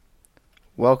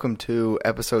Welcome to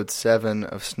episode 7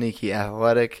 of Sneaky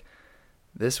Athletic.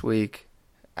 This week,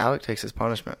 Alec takes his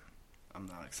punishment. I'm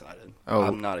not excited. Oh,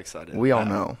 I'm not excited. We all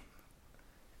know.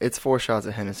 It's 4 shots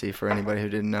of Hennessy for anybody who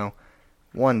didn't know.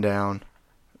 1 down.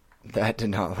 That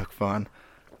did not look fun.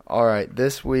 All right,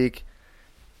 this week,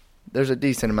 there's a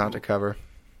decent amount to cover.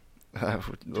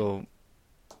 Little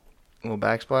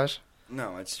backsplash?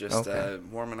 No, it's just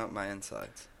warming up my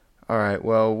insides. All right,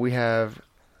 well, we have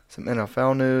some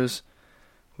NFL news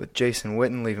with Jason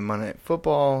Witten leaving Monday Night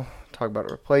Football, talk about a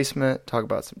replacement, talk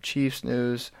about some Chiefs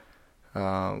news,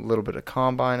 a little bit of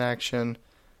combine action.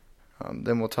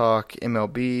 Then we'll talk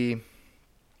MLB,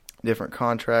 different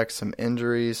contracts, some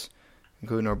injuries,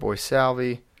 including our boy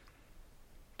Salvi,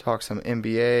 talk some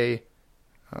NBA,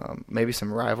 maybe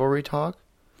some rivalry talk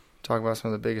about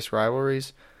some of the biggest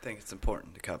rivalries. I think it's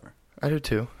important to cover. I do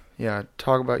too. Yeah,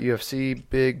 talk about UFC,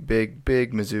 big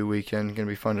Mizzou weekend. Going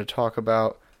to be fun to talk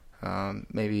about.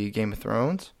 Maybe Game of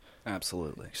Thrones.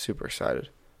 Absolutely. Super excited.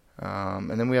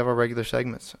 And then we have our regular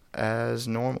segments as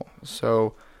normal.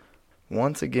 So,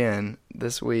 once again,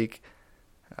 this week,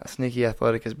 Sneaky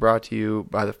Athletic is brought to you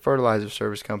by the Fertilizer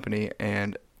Service Company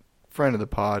and friend of the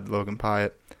pod, Logan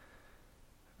Pyatt.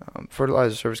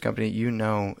 Fertilizer Service Company, you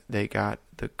know they got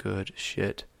the good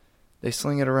shit. They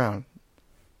sling it around.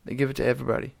 They give it to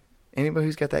everybody. Anybody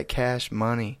who's got that cash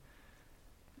money.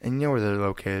 And you know where they're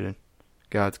located.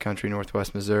 God's country,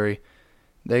 Northwest Missouri.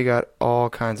 They got all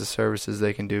kinds of services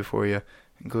they can do for you,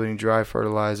 including dry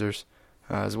fertilizers,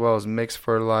 as well as mixed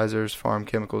fertilizers, farm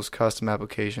chemicals, custom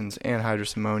applications,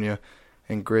 anhydrous ammonia,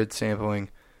 and grid sampling.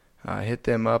 Hit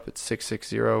them up at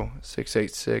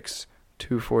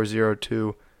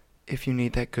 660-686-2402 if you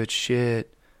need that good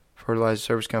shit. Fertilizer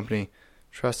Service Company,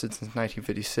 trusted since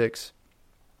 1956.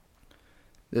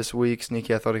 This week,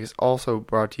 Sneaky Athletic is also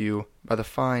brought to you by the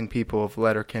fine people of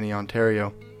Letterkenny,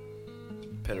 Ontario.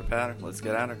 Pitter patter, let's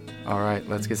get at her. All right,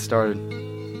 let's get started.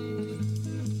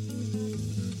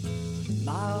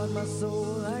 My heart, my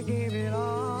soul, I gave it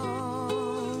all.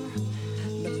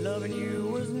 But loving you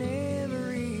was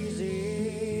never easy.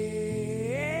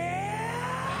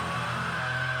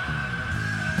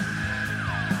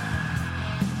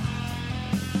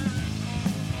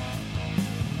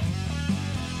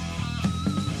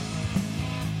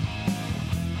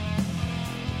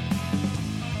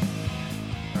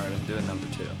 Alright, I'm doing number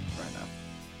 2 right now.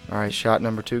 All right, shot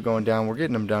number 2 going down. We're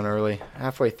getting them done early,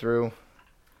 halfway through.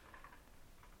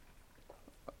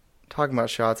 Talking about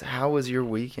shots, how was your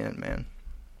weekend, man?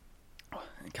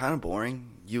 Kind of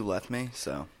boring. You left me,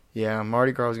 so. Yeah,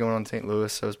 Mardi Gras was going on in St.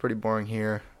 Louis, so it was pretty boring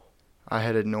here. I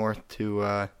headed north to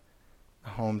the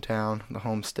hometown, the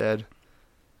homestead.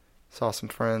 Saw some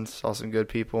friends, saw some good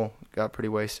people, got pretty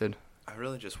wasted. I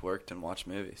really just worked and watched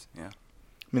movies, yeah.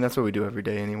 I mean, that's what we do every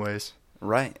day anyways.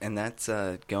 Right, and that's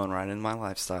going right in my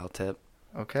lifestyle tip.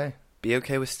 Okay. Be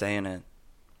okay with staying in.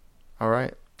 All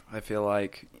right. I feel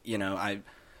like,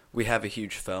 we have a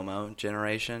huge FOMO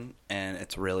generation, and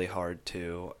it's really hard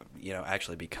to,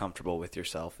 actually be comfortable with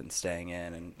yourself and staying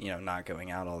in and, not going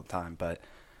out all the time. But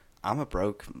I'm a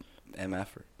broke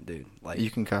MF-er, dude. Like, You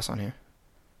can cuss on here.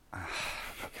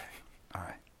 Okay. All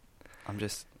right. I'm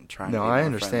just trying No, to be I more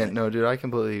understand. friendly. No, dude, I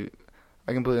completely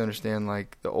understand.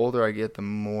 Like, the older I get, the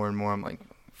more and more I'm like,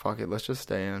 fuck it, let's just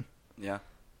stay in. Yeah.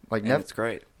 Like, And it's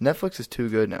great. Netflix is too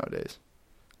good nowadays.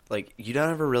 Like, you don't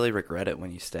ever really regret it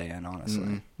when you stay in,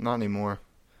 honestly. Not anymore.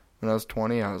 When I was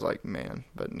 20, I was like, man,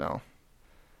 but no.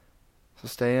 So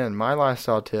stay in. My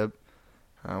lifestyle tip,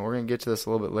 we're going to get to this a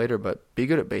little bit later, but be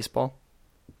good at baseball.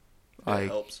 That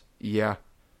helps. Yeah.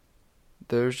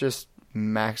 There's just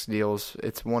max deals.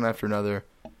 It's one after another.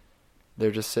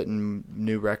 They're just setting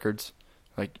new records.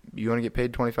 Like, you want to get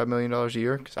paid $25 million a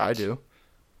year? Because I do.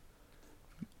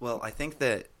 Well, I think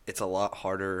that it's a lot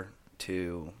harder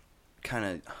to kind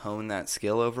of hone that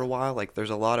skill over a while. Like, there's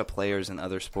a lot of players in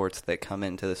other sports that come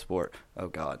into the sport. Oh,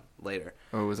 God. Later.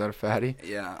 Oh, was that a fatty?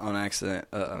 Yeah, on accident.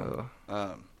 You're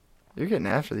getting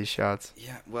after these shots.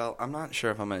 Yeah, well, I'm not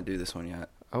sure if I'm going to do this one yet.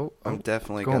 Oh, I'm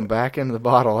definitely going back into the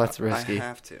bottle. That's risky. I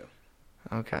have to.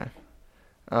 Okay.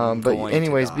 I'm But going to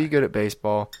anyways, die. be good at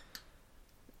baseball.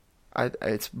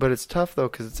 It's tough though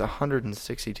because it's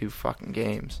 162 fucking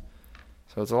games,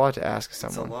 so it's a lot to ask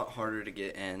someone. It's a lot harder to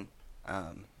get in.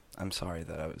 I'm sorry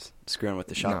that I was screwing with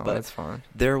the shot, No, but that's fine.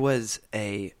 there was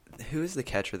who is the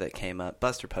catcher that came up?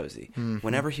 Buster Posey. Mm-hmm.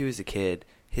 Whenever he was a kid,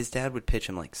 his dad would pitch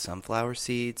him like sunflower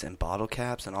seeds and bottle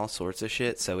caps and all sorts of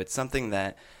shit. So it's something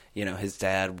that his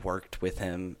dad worked with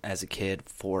him as a kid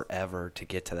forever to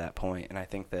get to that point, and I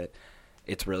think that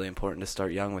it's really important to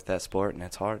start young with that sport, and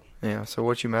it's hard. Yeah, so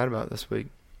what you mad about this week?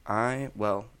 I'm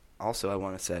also I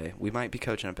want to say we might be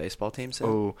coaching a baseball team soon.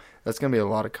 Oh, that's going to be a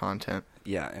lot of content.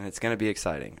 Yeah, and it's going to be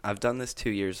exciting. I've done this 2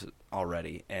 years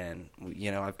already, and,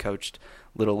 I've coached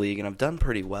Little League, and I've done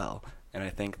pretty well. And I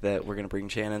think that we're going to bring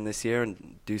Shannon this year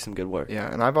and do some good work.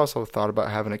 Yeah, and I've also thought about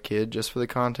having a kid just for the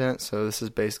content, so this is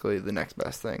basically the next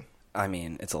best thing. I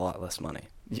mean, it's a lot less money.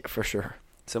 Yeah, for sure.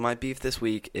 So my beef this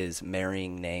week is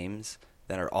marrying names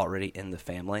that are already in the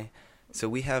family. So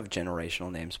we have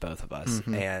generational names, both of us,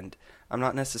 and I'm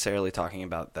not necessarily talking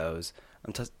about those.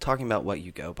 I'm talking about what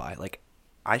you go by. Like,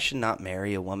 I should not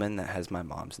marry a woman that has my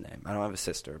mom's name. I don't have a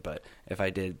sister, but if I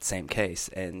did, same case.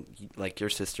 And, like, your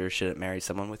sister shouldn't marry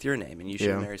someone with your name, and you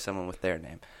shouldn't marry someone with their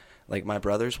name. Like, my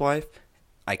brother's wife,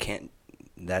 I can't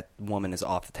 – that woman is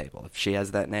off the table. If she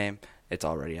has that name, it's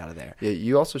already out of there. Yeah,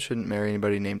 you also shouldn't marry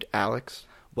anybody named Alex.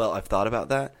 Well, I've thought about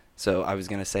that, so I was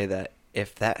going to say that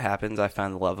if that happens, I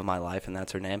find the love of my life, and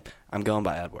that's her name, I'm going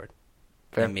by Edward.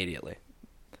 Fair. Immediately.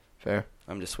 Fair.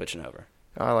 I'm just switching over.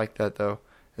 I like that, though.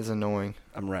 It's annoying.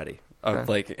 I'm ready. Okay.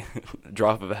 Like,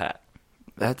 drop of a hat.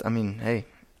 That's, I mean, hey.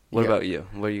 What about you?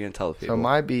 What are you going to tell the people? So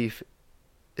my beef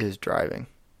is driving.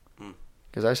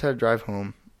 Because I just had to drive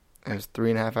home. It was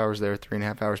 3.5 hours there,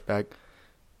 3.5 hours back.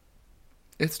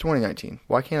 It's 2019.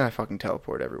 Why can't I fucking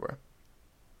teleport everywhere?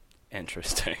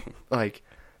 Interesting. Like,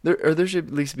 there should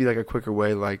at least be, like, a quicker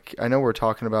way. Like, I know we're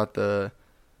talking about the,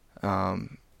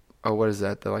 what is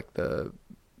that?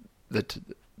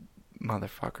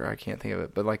 Motherfucker, I can't think of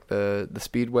it. But, like, the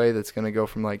speedway that's going to go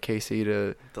from, like, KC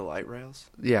to... The light rails?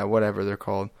 Yeah, whatever they're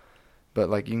called. But,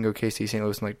 like, you can go KC St.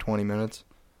 Louis in, like, 20 minutes.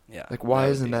 Yeah. Like, why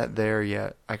isn't that there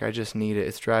yet? Like, I just need it.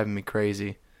 It's driving me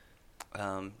crazy.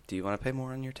 Do you want to pay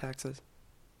more on your taxes?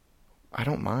 I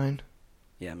don't mind.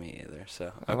 Yeah, me either. So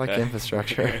okay. I like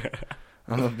infrastructure.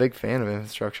 I'm a big fan of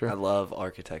infrastructure. I love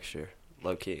architecture,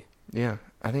 low key. Yeah,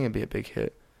 I think it'd be a big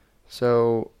hit.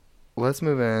 So let's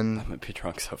move in. I'm gonna be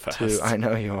drunk so fast. I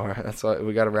know you are. That's why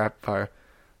we got a rapid fire.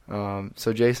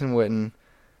 So Jason Witten,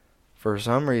 for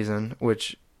some reason,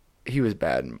 which he was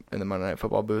bad in the Monday Night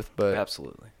Football booth, but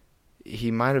absolutely,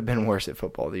 he might have been worse at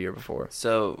football the year before.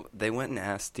 So they went and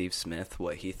asked Steve Smith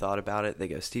what he thought about it. They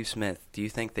go, Steve Smith, do you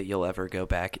think that you'll ever go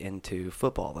back into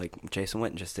football like Jason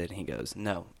Witten just did? And he goes,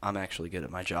 no, I'm actually good at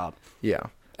my job. Yeah.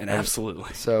 And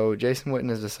absolutely. So Jason Witten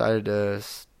has decided to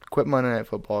quit Monday Night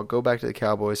Football, go back to the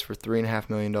Cowboys for $3.5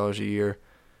 million a year.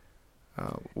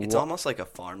 It's almost like a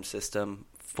farm system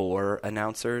for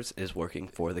announcers is working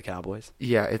for the Cowboys.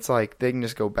 Yeah, it's like they can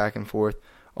just go back and forth.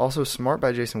 Also, smart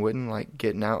by Jason Witten, like,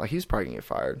 getting out. Like, he's probably going to get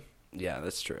fired. Yeah,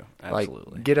 that's true.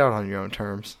 Absolutely. Like, get out on your own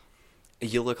terms.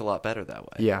 You look a lot better that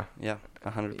way. Yeah. Yeah,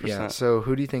 100%. Yeah, so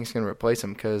who do you think is going to replace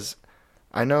him? Because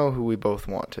I know who we both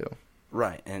want to.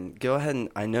 Right, and go ahead and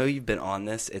I know you've been on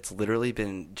this. It's literally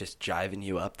been just jiving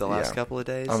you up the last couple of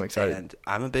days. I'm excited. And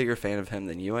I'm a bigger fan of him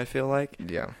than you, I feel like.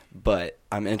 Yeah. But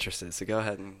I'm interested, so go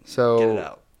ahead and get it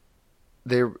out.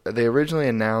 They originally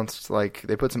announced, like,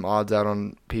 they put some odds out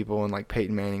on people, and, like,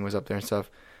 Peyton Manning was up there and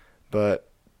stuff. But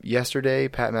yesterday,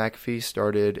 Pat McAfee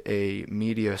started a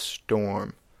media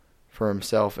storm for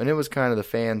himself, and it was kind of the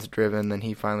fans driven. Then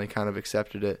he finally kind of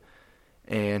accepted it,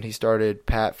 and he started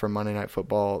Pat for Monday Night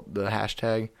Football, the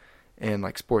hashtag, and,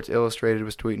 like, Sports Illustrated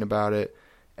was tweeting about it.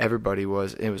 Everybody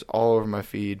was. It was all over my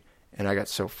feed, and I got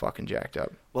so fucking jacked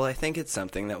up. Well, I think it's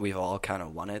something that we've all kind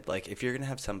of wanted. Like, if you're going to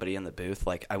have somebody in the booth,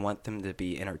 like, I want them to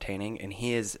be entertaining, and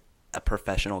he is a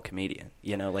professional comedian.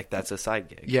 You know, like, that's a side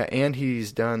gig. Yeah, and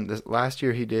he's done this. Last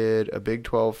year he did a Big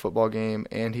 12 football game,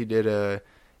 and he did a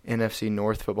NFC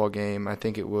North football game. I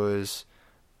think it was,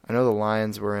 I know the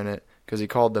Lions were in it, because he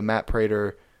called the Matt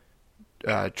Prater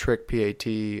trick PAT,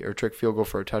 or trick field goal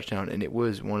for a touchdown, and it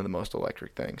was one of the most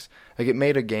electric things. Like, it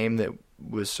made a game that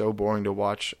was so boring to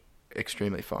watch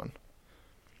extremely fun.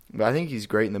 But I think he's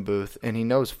great in the booth, and he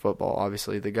knows football.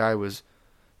 Obviously, the guy was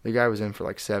in for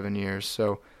like 7 years.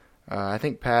 So I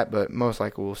think Pat, but most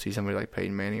likely we'll see somebody like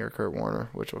Peyton Manning or Kurt Warner,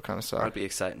 which will kind of suck. I'd be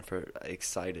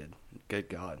excited. Good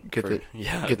God,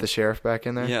 get the sheriff back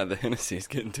in there. Yeah, the Hennessy's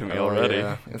getting to me already.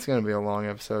 Yeah, it's going to be a long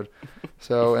episode.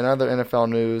 So in other NFL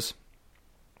news,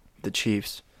 the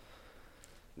Chiefs,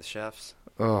 the chefs,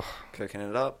 cooking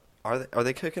it up. Are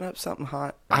they cooking up something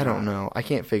hot? I don't know. I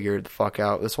can't figure it the fuck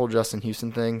out. This whole Justin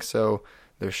Houston thing. So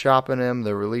they're shopping him.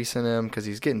 They're releasing him because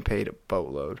he's getting paid a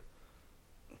boatload.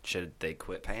 Should they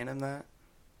quit paying him that?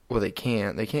 Well, they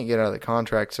can't. They can't get out of the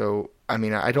contract. So, I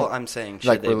mean, I don't... Well, I'm saying, should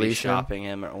like, they be shopping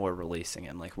him or releasing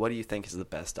him? Like, what do you think is the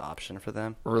best option for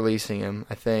them? Releasing him,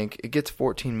 I think. It gets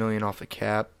 $14 million off the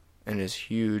cap, and is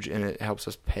huge, and it helps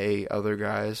us pay other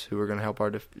guys who are going to help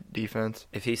our defense.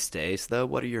 If he stays, though,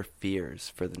 what are your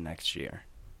fears for the next year?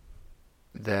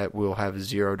 That we'll have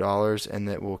 $0 and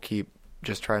that we'll keep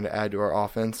just trying to add to our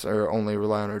offense or only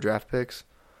rely on our draft picks.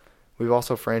 We've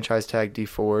also franchise tagged D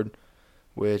Ford,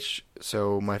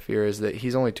 so my fear is that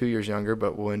he's only 2 years younger,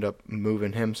 but we'll end up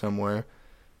moving him somewhere.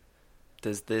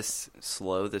 Does this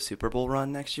slow the Super Bowl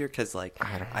run next year? Because, like,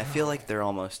 I feel like they're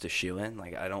almost a shoo-in.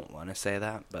 Like, I don't want to say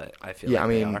that, but I feel like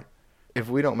they are. If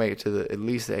we don't make it to at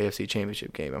least the AFC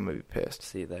Championship game, I'm going to be pissed.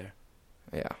 See there.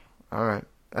 Yeah. All right.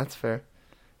 That's fair.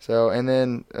 So, and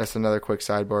then that's another quick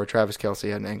sidebar. Travis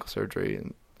Kelce had an ankle surgery,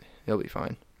 and he'll be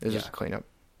fine. It's just a cleanup.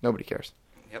 Nobody cares.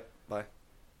 Yep. Bye.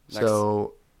 Next.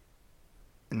 So,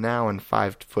 now in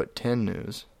 5'10"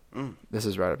 news, this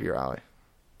is right up your alley.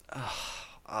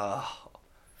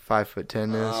 5'10"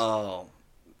 news. Oh,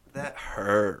 that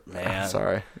hurt, man.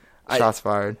 Sorry. Shots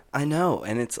fired. I know,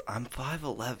 and I'm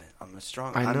 5'11". I'm a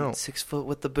strong. I know. I'm 6 foot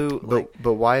with the boot.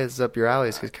 But why is it up your alley?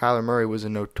 Is because Kyler Murray was a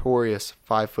notorious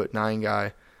 5'9"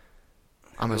 guy.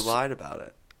 Who lied about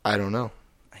it? I don't know.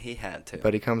 He had to.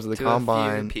 But he comes to the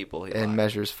combine and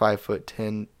measures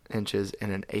 5'10"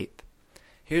 and an eighth.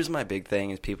 Here's my big thing: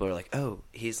 is people are like, "Oh,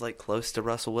 he's like close to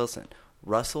Russell Wilson."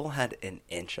 Russell had an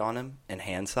inch on him in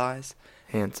hand size.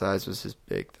 Hand size was his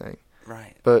big thing.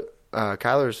 Right. But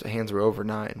Kyler's hands were over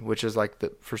 9, which is like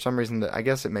for some reason I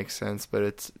guess it makes sense, but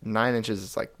it's 9 inches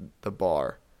is like the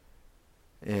bar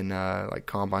in like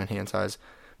combine hand size.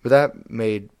 But that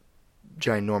made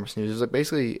ginormous news. It was like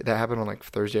basically that happened on like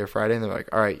Thursday or Friday, and they're like,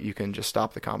 all right, you can just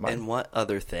stop the combine. And what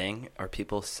other thing are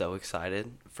people so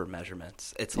excited for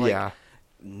measurements? It's like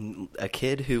a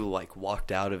kid who like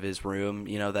walked out of his room,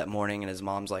 that morning, and his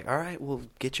mom's like, all right, we'll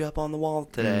get you up on the wall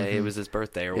today. Mm-hmm. It was his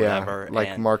birthday or whatever.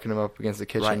 Like marking him up against the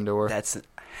kitchen door. That's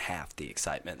half the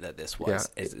excitement that this was.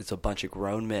 Yeah. It's a bunch of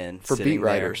grown men for sitting beat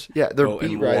writers. There, they're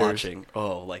beat writers. Watching.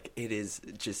 Like it is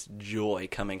just joy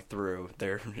coming through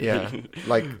their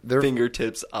like their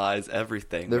fingertips, eyes,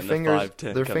 everything. Their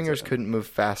fingers couldn't move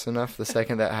fast enough. The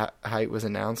second that height was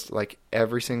announced, like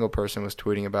every single person was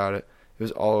tweeting about it. It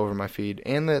was all over my feed.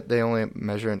 And that they only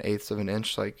measure an eighth of an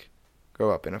inch. Like, grow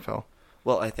up, NFL.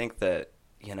 Well, I think that,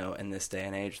 in this day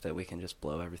and age, that we can just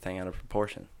blow everything out of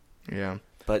proportion. Yeah.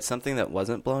 But something that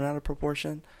wasn't blown out of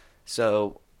proportion.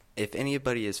 So, if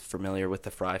anybody is familiar with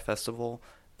the Fry Festival,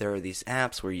 there are these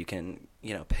apps where you can,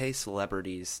 pay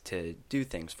celebrities to do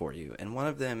things for you. And one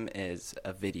of them is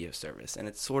a video service. And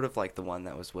it's sort of like the one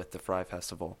that was with the Fry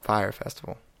Festival. Fire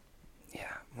Festival.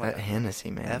 Yeah. That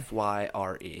Hennessy, man.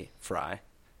 FYRE, Fry.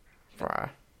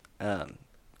 Fry.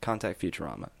 Contact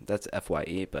Futurama. That's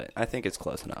FYE, but I think it's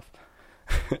close enough.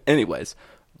 Anyways,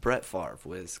 Brett Favre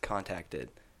was contacted,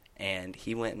 and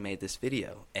he went and made this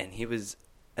video, and he was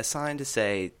assigned to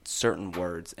say certain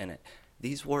words in it.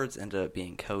 These words ended up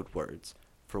being code words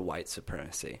for white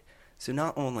supremacy. So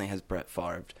not only has Brett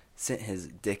Favre sent his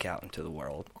dick out into the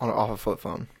world. Off a flip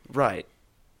phone. Right.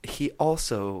 He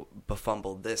also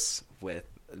befumbled this with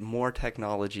more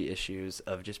technology issues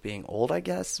of just being old, I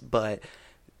guess, but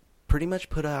pretty much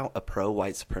put out a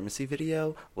pro-white supremacy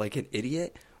video like an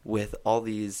idiot with all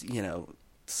these,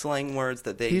 slang words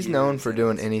that they use. He's known for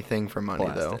doing anything for money,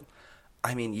 though.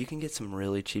 I mean, you can get some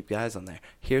really cheap guys on there.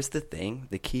 Here's the thing.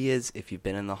 The key is if you've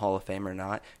been in the Hall of Fame or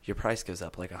not, your price goes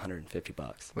up like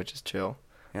 $150. Which is chill.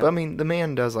 Yep. But, I mean, the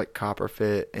man does, like, Copper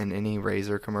Fit in any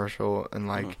Razor commercial, and,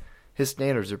 like, his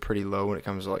standards are pretty low when it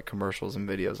comes to, like, commercials and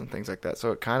videos and things like that,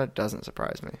 so it kind of doesn't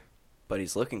surprise me. But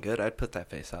he's looking good. I'd put that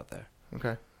face out there.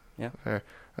 Okay. Yeah. Fair.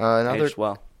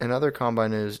 Well. Another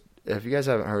combine is, if you guys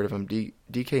haven't heard of him,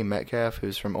 DK Metcalf,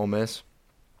 who's from Ole Miss,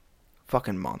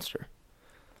 fucking monster.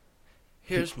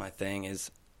 Here's my thing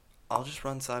is, I'll just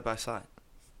run side by side.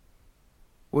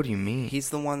 What do you mean? He's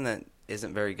the one that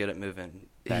isn't very good at moving.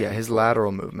 His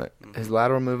lateral movement. Mm-hmm. His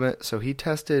lateral movement. So he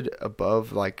tested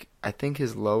above, like, I think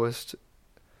his lowest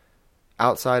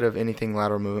outside of anything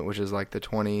lateral movement, which is like the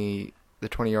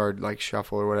 20-yard like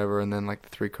shuffle or whatever, and then like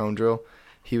the 3-cone drill.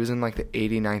 He was in like the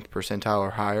 89th percentile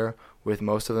or higher, with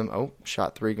most of them. Oh,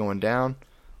 shot 3 going down.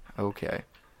 Okay,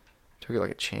 took it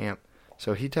like a champ.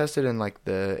 So he tested in like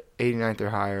the 89th or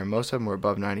higher, and most of them were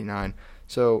above 99.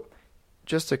 So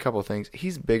just a couple things.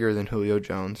 He's bigger than Julio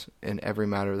Jones in every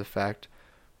matter of the fact.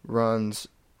 Runs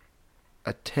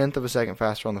a tenth of a second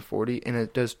faster on the 40, and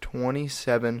it does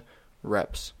 27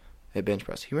 reps at bench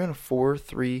press. He ran a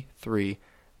 4.33,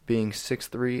 being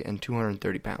 6'3" and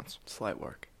 230 pounds. Slight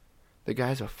work. The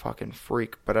guy's a fucking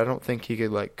freak, but I don't think he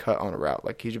could like cut on a route.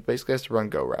 Like he basically has to run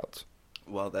go routes.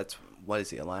 Well, what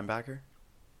is he, a linebacker?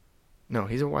 No,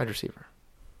 he's a wide receiver.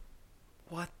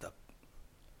 What?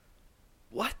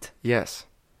 Yes.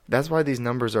 That's why these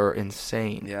numbers are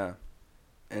insane. Yeah.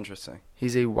 Interesting.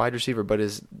 He's a wide receiver, but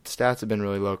his stats have been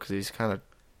really low because he's kind of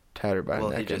tattered by a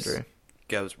neck injury.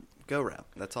 Goes go route.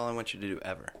 That's all I want you to do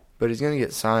ever. but he's going to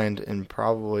get signed and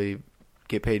probably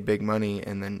get paid big money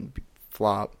and then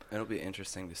flop. It'll be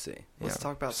interesting to see. Let's Yeah.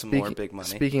 talk about some more big money.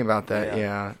 Speaking about that,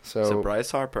 yeah. So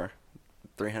Bryce Harper,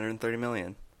 $330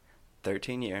 million,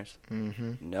 13 years,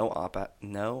 mm-hmm. no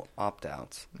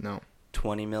opt-outs, No.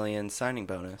 $20 million signing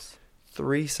bonus.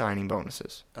 3 signing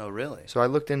bonuses. Oh, really? So I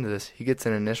looked into this. He gets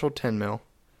an initial $10 million,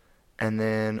 and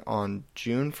then on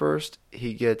June 1st,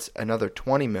 he gets another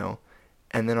 $20 million,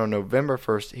 and then on November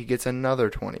 1st, he gets another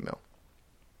 $20 million.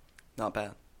 Not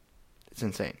bad. It's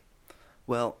insane.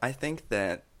 Well, I think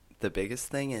that the biggest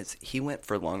thing is he went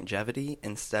for longevity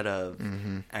instead of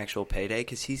actual payday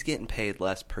because he's getting paid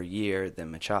less per year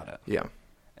than Machado. Yeah.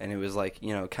 And it was like,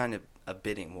 kind of a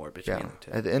bidding war between the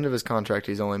two. At the end of his contract,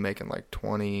 he's only making like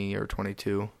 20 or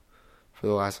 22 for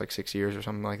the last like 6 years or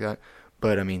something like that.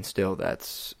 But, I mean, still,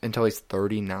 that's until he's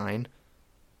 39.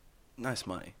 Nice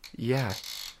money. Yeah.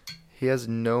 He has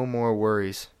no more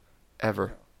worries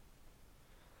ever.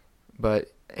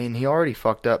 And he already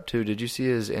fucked up, too. Did you see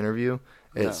his interview?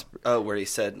 Oh, where he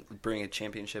said, bring a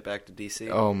championship back to D.C.?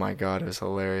 Oh, my God. It was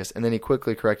hilarious. And then he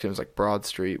quickly corrected him. It was like Broad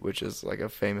Street, which is like a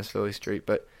famous Philly street.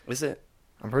 But is it?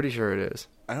 I'm pretty sure it is.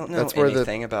 I don't know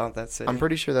anything about that city. I'm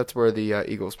pretty sure that's where the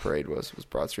Eagles parade was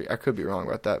Broad Street. I could be wrong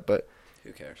about that, but...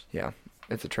 Who cares? Yeah,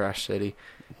 it's a trash city.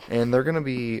 And they're going to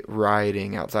be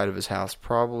rioting outside of his house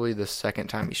probably the second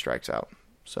time he strikes out.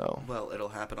 So. Well, it'll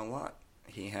happen a lot.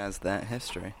 He has that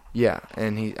history. Yeah,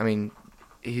 and he's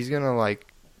going to, like,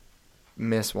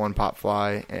 miss one pop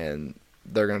fly, and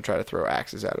they're going to try to throw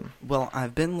axes at him. Well,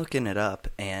 I've been looking it up,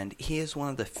 and he is one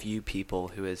of the few people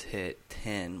who has hit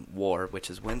 10 WAR, which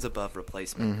is wins above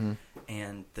replacement. Mm-hmm.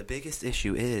 And the biggest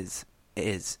issue is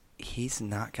he's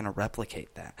not going to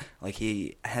replicate that. Like,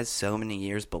 he has so many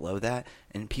years below that,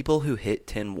 and people who hit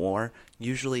 10 WAR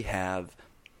usually have,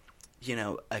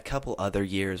 a couple other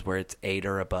years where it's 8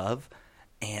 or above,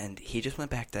 and he just went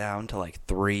back down to like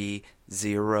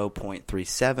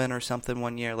 0.37 or something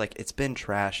one year. Like, it's been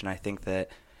trash, and I think that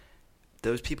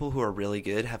those people who are really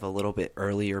good have a little bit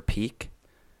earlier peak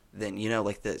than,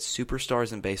 like the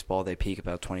superstars in baseball, they peak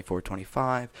about 24,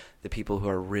 25. The people who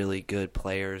are really good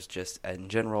players just in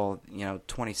general,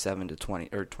 27 to 20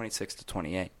 or 26 to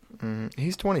 28.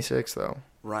 He's 26 though.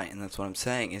 Right, and that's what I'm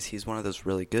saying is he's one of those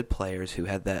really good players who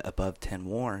had that above 10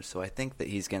 WAR. So I think that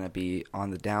he's going to be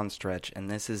on the down stretch, and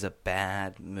this is a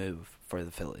bad move for the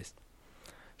Phillies.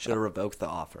 Should have revoked the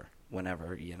offer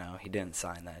whenever, he didn't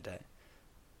sign that day.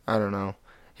 I don't know.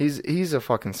 He's a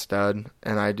fucking stud,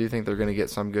 and I do think they're going to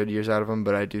get some good years out of him,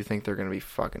 but I do think they're going to be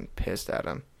fucking pissed at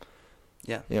him.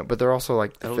 Yeah. But they're also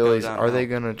like, the It'll Phillies, go are downhill. they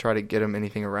going to try to get him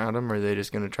anything around him, or are they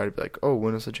just going to try to be like, oh,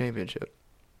 win us a championship?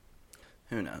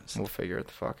 Who knows? We'll figure it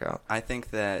the fuck out. I think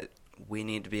that we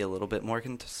need to be a little bit more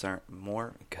concerned,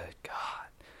 a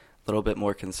little bit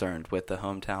more concerned with the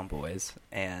hometown boys.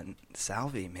 And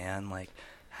Salvi, man, like,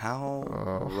 how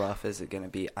rough is it going to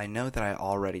be? I know that I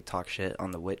already talked shit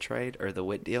on the Witt trade, or the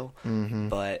Witt deal,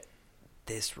 but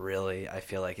this really, I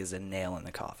feel like, is a nail in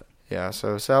the coffin. Yeah,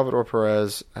 so Salvador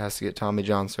Perez has to get Tommy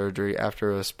John surgery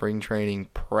after a spring training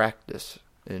practice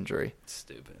injury.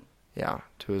 Stupid. Yeah,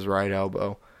 to his right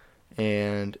elbow.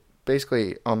 And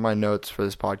basically, on my notes for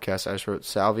this podcast, I just wrote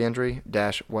Salvi injury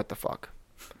 - what the fuck.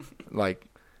 Like,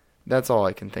 that's all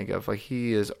I can think of. Like,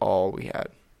 he is all we had.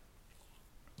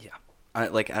 Yeah. I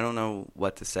don't know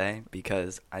what to say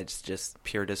because it's just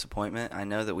pure disappointment. I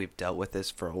know that we've dealt with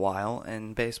this for a while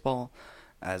in baseball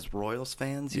as Royals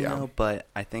fans, you know, but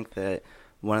I think that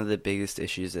one of the biggest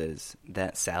issues is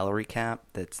that salary cap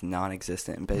that's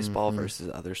non-existent in baseball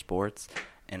versus other sports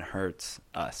and hurts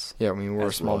us. Yeah, I mean, we're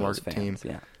a small Royals market fans,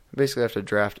 team. Yeah. Basically have to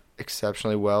draft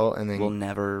exceptionally well, and then We'll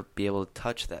never be able to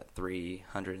touch that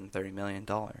 $330 million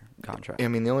contract. I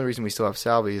mean, the only reason we still have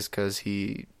Salvi is because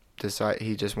he just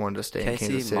wanted to stay in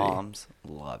Kansas City. moms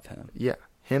love him. Yeah,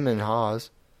 him and Haas.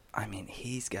 I mean,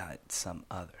 he's got some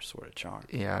other sort of charm.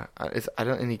 Yeah,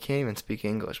 and he can't even speak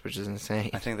English, which is insane.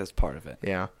 I think that's part of it.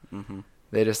 Yeah,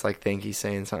 they just like think he's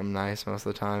saying something nice most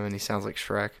of the time, and he sounds like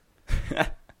Shrek.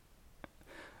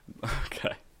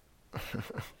 Okay.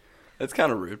 That's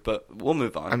kind of rude, but we'll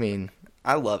move on. I mean,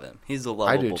 I love him. He's a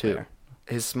lovable I do too. bear.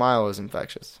 His smile is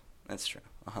infectious. That's true.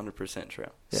 100% true.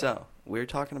 Yeah. So, we're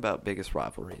talking about biggest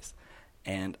rivalries.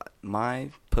 And my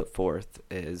put forth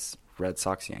is Red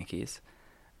Sox-Yankees.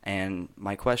 And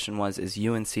my question was, is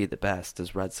UNC the best?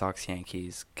 Does Red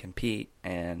Sox-Yankees compete?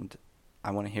 And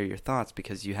I want to hear your thoughts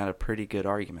because you had a pretty good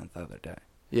argument the other day.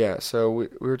 Yeah, so we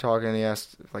were talking, he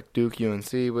asked if like Duke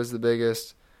UNC was the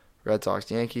biggest, Red Sox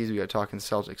Yankees, we got talking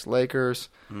Celtics Lakers.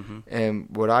 And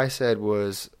what I said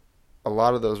was a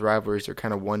lot of those rivalries are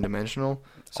kind of one-dimensional.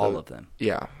 So, all of them.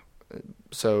 Yeah.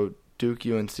 So Duke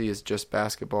UNC is just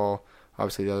basketball.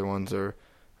 Obviously, the other ones are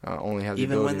only have the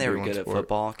even ability when they to do were one good sport. at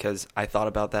football, because I thought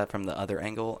about that from the other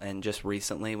angle, and just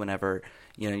recently, whenever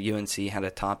UNC had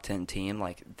a top 10 team,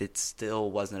 like it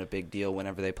still wasn't a big deal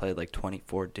whenever they played like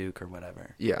 24 Duke or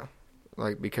whatever. Yeah,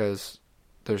 like because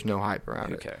there's no hype around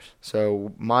Who it. cares?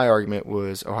 So my argument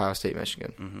was Ohio State,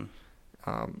 Michigan,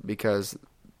 because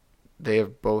they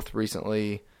have both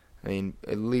recently, I mean,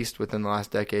 at least within the last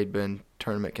decade, been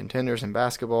tournament contenders in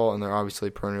basketball, and they're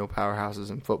obviously perennial powerhouses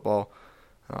in football.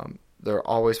 They're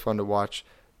always fun to watch.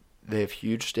 They have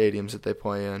huge stadiums that they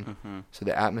play in, so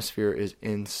the atmosphere is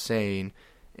insane.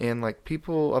 And, like,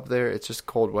 people up there, it's just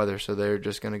cold weather, so they're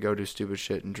just going to go do stupid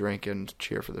shit and drink and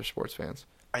cheer for their sports fans.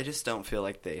 I just don't feel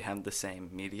like they have the same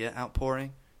media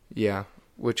outpouring. Yeah,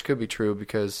 which could be true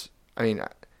because, I mean,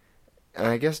 and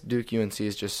I guess Duke UNC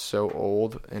is just so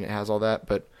old and it has all that,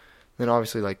 but then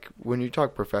obviously, like, when you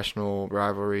talk professional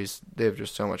rivalries, they have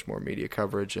just so much more media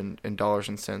coverage and dollars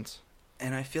and cents.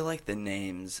 And I feel like the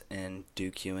names in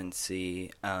Duke UNC,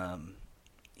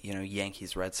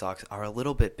 Yankees, Red Sox are a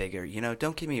little bit bigger.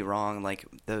 Don't get me wrong, like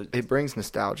It brings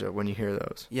nostalgia when you hear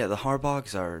those. Yeah, the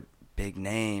Harbaughs are big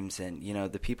names, and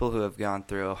the people who have gone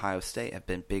through Ohio State have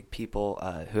been big people.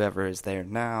 Whoever is there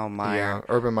now, Meyer. Yeah,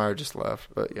 Urban Meyer just left,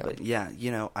 but yeah. But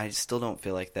yeah, I still don't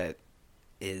feel like that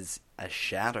is a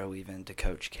shadow even to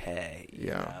Coach K.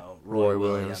 Roy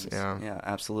Williams. Yeah,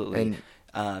 absolutely.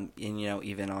 And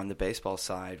even on the baseball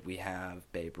side, we have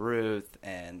Babe Ruth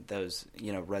and those,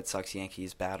 Red Sox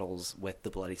Yankees battles with the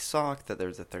bloody sock. That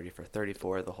there's a 30 for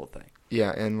 34, the whole thing.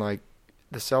 Yeah, and like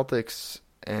the Celtics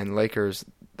and Lakers,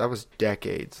 that was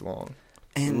decades long,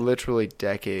 And literally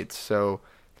decades. So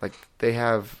like they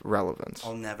have relevance.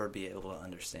 I'll never be able to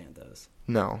understand those.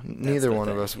 No, neither the one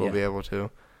of thing, us will yeah. be able to.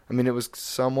 I mean, it was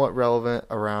somewhat relevant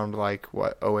around like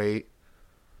 08,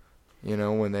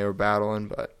 when they were battling,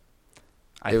 but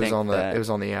it was on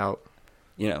the out.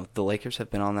 The Lakers have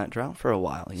been on that drought for a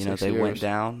while. 6 they years. went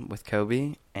down with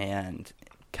Kobe and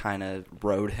kind of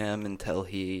rode him until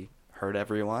he hurt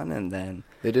everyone, and then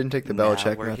They didn't take the now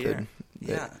Belichick we're method. here.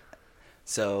 Yeah.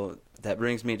 So that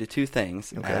brings me to two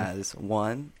things. Okay. As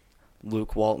one,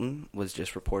 Luke Walton was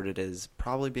just reported as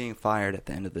probably being fired at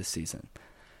the end of this season.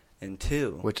 And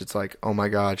two, Which it's like, oh my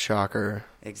God, shocker.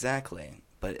 exactly.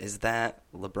 But is that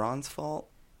LeBron's fault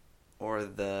or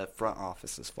the front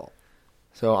office's fault?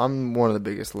 So I'm one of the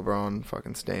biggest LeBron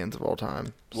fucking stans of all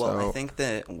time. Well, So, I think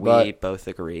that we both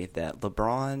agree that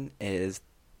LeBron is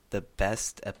the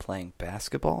best at playing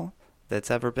basketball that's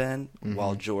ever been,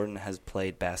 while Jordan has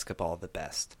played basketball the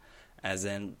best. As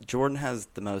in, Jordan has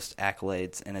the most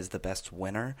accolades and is the best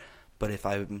winner, but if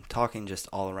I'm talking just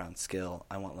all-around skill,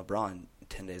 I want LeBron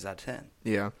 10 days out of 10.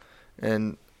 yeah.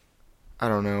 And I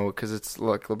don't know, because it's,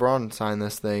 look, LeBron signed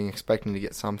this thing expecting to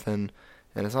get something,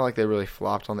 and it's not like they really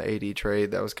flopped on the AD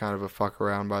trade. That was kind of a fuck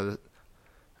around by the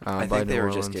I by think they New were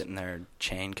Orleans. just getting their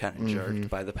chain kind of jerked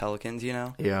by the Pelicans,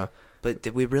 Yeah. But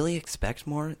did we really expect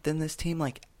more than this team?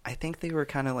 Like, I think they were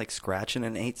kind of like scratching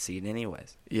an 8 seed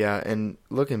anyways. Yeah, and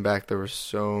looking back, there were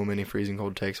so many freezing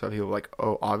cold takes about people like,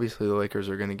 oh, obviously the Lakers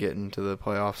are going to get into the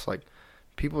playoffs. Like,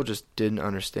 people just didn't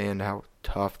understand how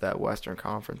tough that Western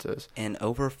Conference is. In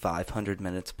over 500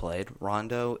 minutes played,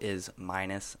 Rondo is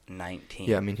minus 19.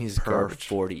 Yeah, I mean, he's per garbage.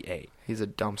 48. He's a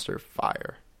dumpster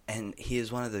fire. And he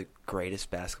is one of the greatest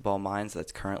basketball minds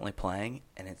that's currently playing,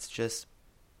 and it's just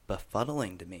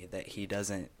befuddling to me that he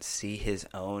doesn't see his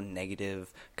own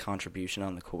negative contribution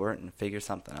on the court and figure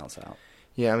something else out.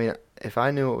 Yeah, I mean, if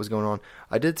I knew what was going on,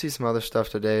 I did see some other stuff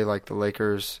today, like the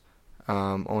Lakers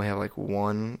only have like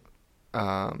one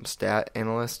stat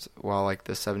analyst, while like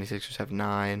the 76ers have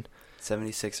 9.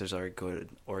 76ers are a good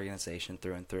organization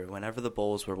through and through. Whenever the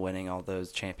Bulls were winning all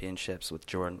those championships with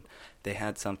Jordan, they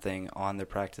had something on their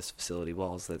practice facility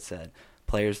walls that said,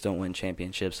 players don't win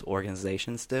championships,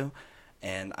 organizations do.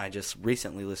 And I just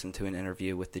recently listened to an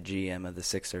interview with the GM of the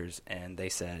Sixers, and he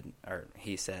said,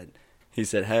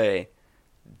 hey,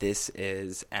 this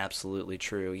is absolutely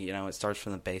true. It starts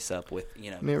from the base up with, I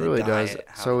mean, it the really diet, does.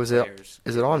 how So the is players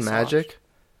it on massage. Magic?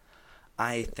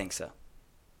 I think so.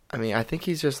 I mean, I think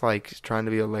he's just like trying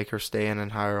to be a Lakers stan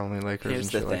and hire only Lakers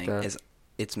Here's and the shit thing: like that. is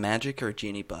it's Magic or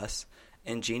Jeannie Buss,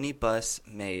 and Jeannie Buss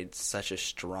made such a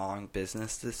strong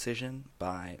business decision.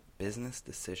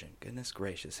 Goodness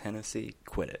gracious, Hennessy,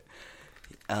 quit it.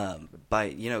 By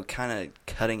kind of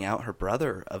cutting out her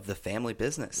brother of the family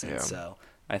business, and Yeah. so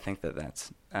I think that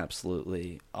that's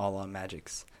absolutely all on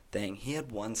Magic's thing. He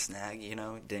had one snag,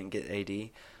 didn't get AD,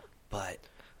 but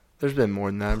There's been more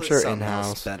than that. I'm put sure something else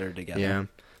in-house. better together. Yeah.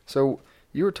 So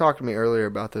you were talking to me earlier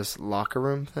about this locker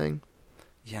room thing.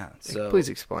 Yeah. So Please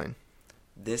explain.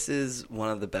 This is one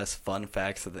of the best fun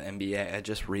facts of the NBA. I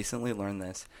just recently learned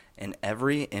this. In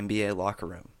every NBA locker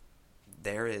room,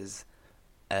 there is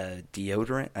a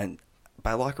deodorant. And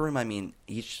by locker room, I mean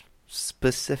each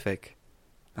specific.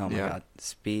 Oh my God,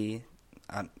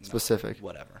 specific. No,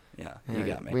 whatever. Yeah, you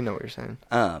got me. We know what you're saying.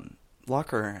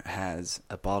 Locker has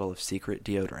a bottle of secret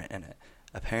deodorant in it.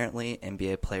 Apparently,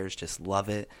 NBA players just love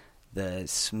it. The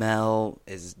smell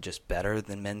is just better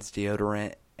than men's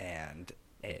deodorant, and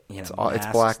it's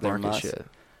black market shit.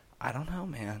 I don't know,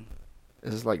 man.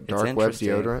 Is this like dark web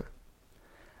deodorant?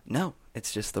 No,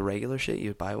 it's just the regular shit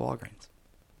you'd buy at Walgreens.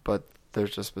 But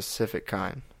there's a specific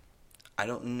kind. I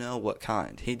don't know what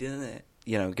kind. He didn't,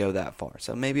 go that far.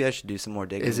 So maybe I should do some more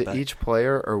digging. Is it each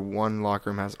player or one locker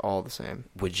room has all the same?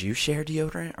 Would you share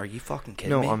deodorant? Are you fucking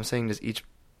kidding me? No, I'm saying does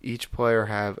each player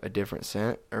have a different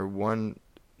scent or one?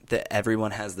 That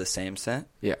everyone has the same scent?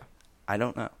 Yeah. I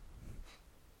don't know.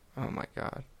 Oh, my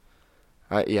God.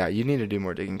 Yeah, you need to do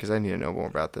more digging because I need to know more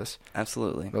about this.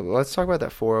 Absolutely. But let's talk about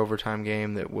that 4 overtime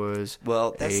game that was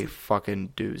a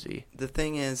fucking doozy. The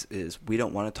thing is we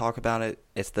don't want to talk about it.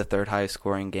 It's the third highest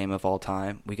scoring game of all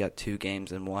time. We got 2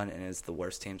 games in one, and it's the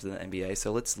worst teams in the NBA.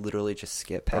 So let's literally just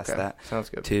skip past that. Sounds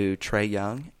good. To Trae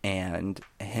Young and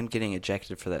him getting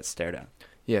ejected for that stare down.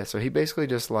 Yeah, so he basically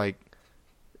just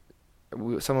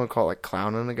someone would call it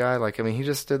clowning the guy. He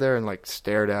just stood there and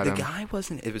stared at him. The guy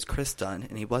wasn't. It was Chris Dunn,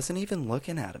 and he wasn't even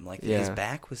looking at him. His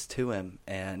back was to him,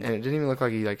 and it didn't even look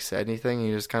like he said anything.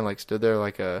 He just kind of stood there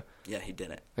he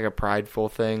didn't like a prideful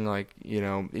thing. He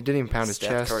didn't even pound his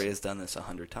chest. Steph Curry has done this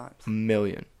 100 times.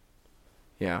 1,000,000.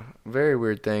 Yeah, very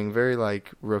weird thing. Very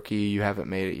rookie, you haven't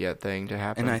made it yet thing to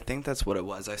happen. And I think that's what it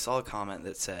was. I saw a comment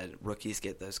that said rookies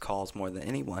get those calls more than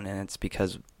anyone, and it's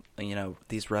because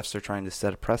these refs are trying to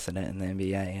set a precedent in the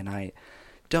NBA, and I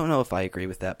don't know if I agree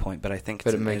with that point, but I think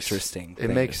it's interesting. It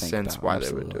makes sense why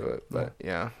they would do it, but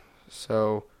yeah.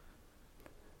 So,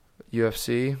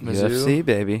 UFC, Mizzou. UFC,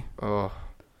 baby. Oh,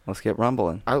 let's get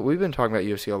rumbling. We've been talking about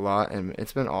UFC a lot, and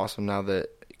it's been awesome now that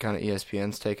kind of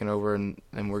ESPN's taken over, and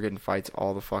we're getting fights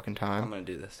all the fucking time. I'm going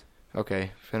to do this.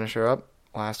 Okay, finish her up.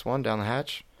 Last one, down the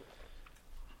hatch.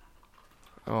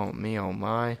 Oh, me, oh,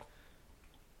 my.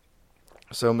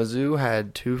 So Mizzou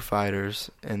had 2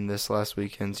 fighters in this last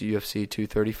weekend's UFC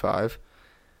 235.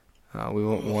 We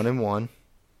went 1-1.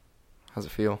 How's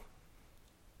it feel?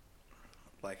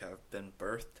 Like I've been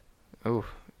birthed. Oh,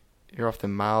 you're off the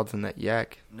milds in that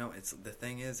yak. No, the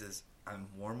thing is I'm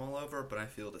warm all over, but I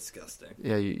feel disgusting.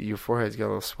 Yeah, your forehead's got a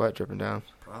little sweat dripping down.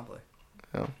 Probably.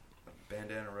 Oh.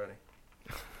 Bandana ready.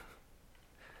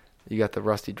 You got the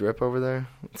rusty drip over there?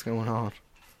 What's going on?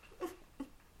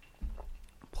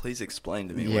 Please explain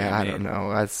to me. Yeah, I don't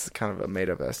know. That's kind of a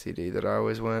made-up STD that I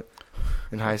always went.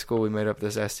 In high school, we made up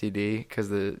this STD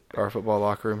because our football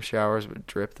locker room showers would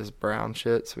drip this brown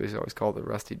shit, so we always called it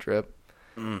rusty drip.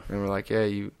 And we're like, yeah,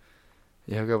 you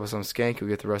hook up with some skank,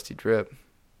 you'll get the rusty drip.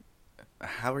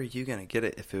 How are you going to get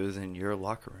it if it was in your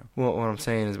locker room? Well, what I'm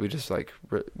saying is we just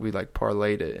we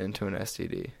parlayed it into an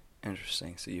STD.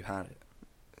 Interesting. So you had it?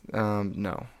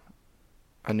 No.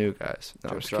 I knew guys. No,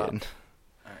 I'm just kidding.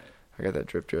 I got that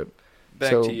drip. Back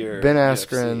to your Ben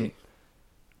Askren,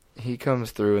 he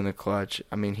comes through in the clutch.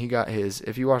 I mean, he got his.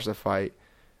 If you watch the fight,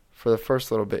 for the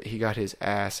first little bit, he got his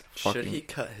ass fucking. Should he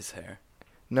cut his hair?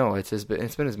 No, it's been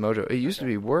his mojo. It used to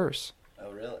be worse.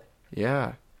 Oh, really?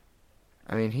 Yeah.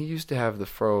 I mean, he used to have the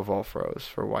fro of all fros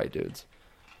for white dudes.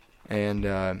 And,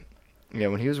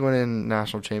 when he was winning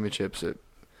national championships at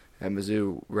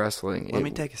Mizzou wrestling. Let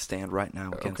me take a stand right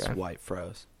now against white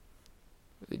fros.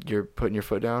 You're putting your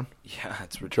foot down? Yeah,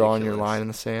 it's ridiculous. Drawing your line in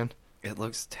the sand? It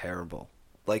looks terrible.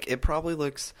 It probably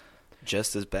looks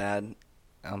just as bad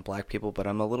on black people, but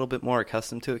I'm a little bit more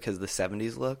accustomed to it because the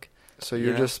 70s look. So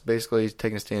you're just basically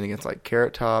taking a stand against,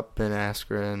 Carrot Top, Ben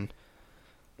Askren.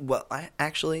 Well,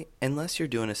 actually, unless you're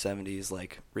doing a 70s,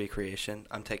 recreation,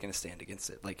 I'm taking a stand against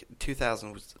it.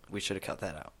 2000, we should have cut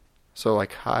that out. So,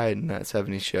 Hyde in that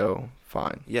 70s show,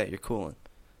 fine. Yeah, you're cooling.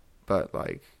 But,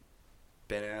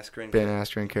 Ben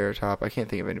Askren, Carrot Top. I can't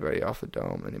think of anybody off the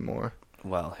dome anymore.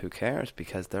 Well, who cares?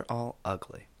 Because they're all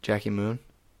ugly. Jackie Moon?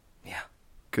 Yeah.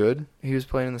 Good? He was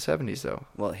playing in the 70s, though.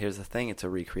 Well, here's the thing. It's a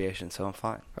recreation, so I'm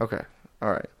fine. Okay.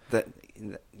 All right.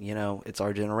 It's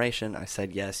our generation. I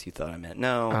said yes. You thought I meant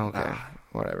no. Okay.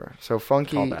 Whatever. So,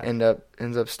 Funky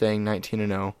ends up staying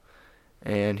 19-0,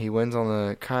 and he wins on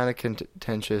the kind of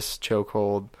contentious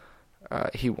chokehold.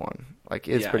 He won.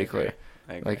 It's pretty clear.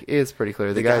 It's pretty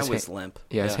clear. The guy was limp.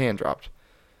 Yeah, his hand dropped.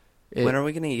 When are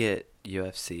we going to get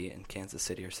UFC in Kansas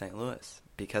City or St. Louis?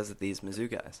 Because of these Mizzou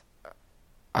guys.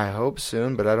 I hope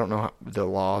soon, but I don't know the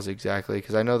laws exactly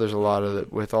because I know there's a lot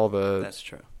of with all the That's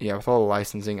true. Yeah, with all the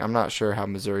licensing. I'm not sure how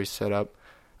Missouri's set up.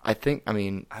 I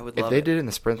mean, I would if love they it. did it in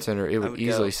the Sprint Center, it would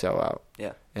easily go. sell out.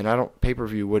 Yeah. And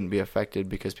pay-per-view wouldn't be affected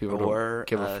because people don't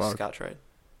give a fuck. Scott Trade.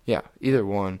 Yeah, either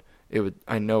one.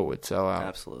 I know it would sell out.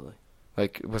 Absolutely.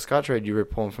 Like with Scott Trade, you were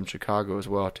pulling from Chicago as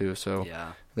well too, so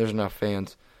Yeah. there's enough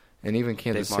fans. And even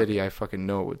Kansas City, I fucking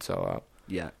know it would sell out.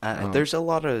 Yeah, there's a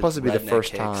lot of plus it'd be the redneck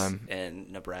first kicks time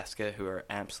in Nebraska who are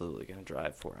absolutely going to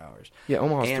drive 4 hours. Yeah,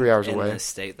 Omaha's and 3 hours in away. a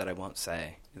state that I won't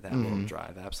say that will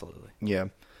drive, absolutely. Yeah.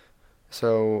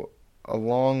 So,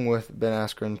 along with Ben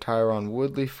Askren, Tyron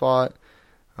Woodley fought.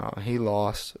 He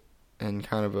lost in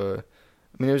kind of it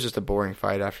was just a boring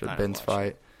fight after Ben's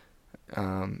fight.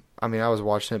 I was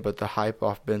watching it, but the hype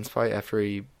off Ben's fight after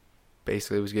he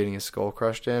basically was getting his skull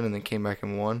crushed in and then came back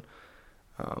and won,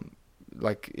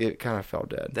 it kind of fell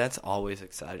dead. That's always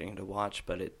exciting to watch,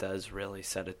 but it does really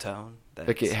set a tone.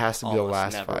 Like it has to be the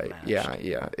last fight. Matched.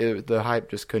 Yeah. The hype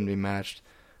just couldn't be matched.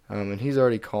 And he's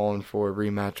already calling for a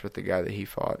rematch with the guy that he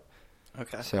fought.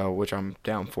 Okay. So, which I'm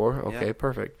down for. Okay, yeah.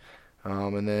 Perfect.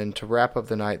 And then to wrap up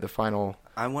the night, the final...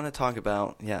 I want to talk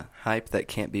about, hype that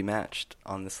can't be matched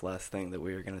on this last thing that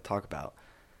we were going to talk about.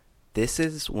 This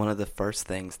is one of the first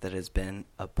things that has been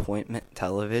appointment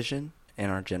television in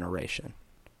our generation.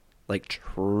 Like,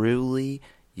 truly,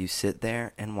 you sit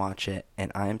there and watch it,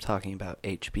 and I am talking about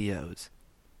HBO's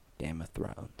Game of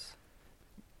Thrones.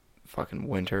 Fucking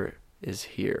winter is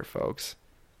here, folks.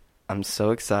 I'm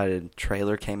so excited.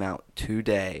 Trailer came out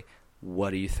today. What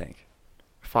do you think?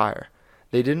 Fire.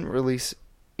 They didn't release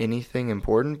anything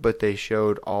important, but they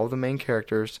showed all the main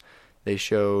characters. They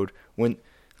showed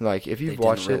if you've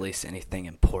watched it. They didn't release anything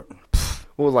important.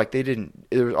 Well, they didn't.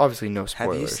 There was obviously no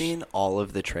spoilers. Have you seen all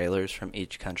of the trailers from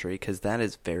each country? Because that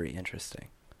is very interesting.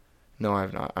 No, I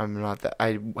have not. I'm not that.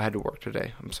 I had to work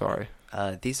today. I'm sorry.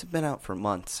 These have been out for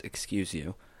months. Excuse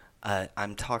you.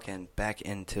 I'm talking back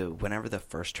into whenever the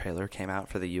first trailer came out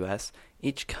for the U.S.,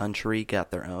 each country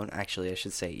got their own. Actually, I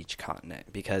should say each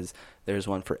continent, because there's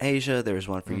one for Asia, there's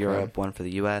one for Europe, one for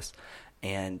the U.S.,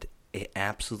 and it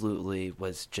absolutely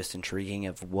was just intriguing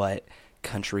of what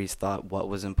countries thought what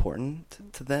was important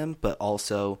to them, but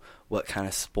also what kind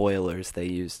of spoilers they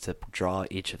used to draw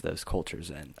each of those cultures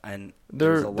in. And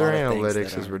their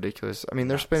analytics is ridiculous. They're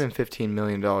nuts. spending $15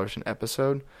 million an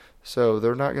episode, so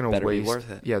they're not going to waste. Be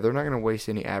worth it. Yeah, they're not going to waste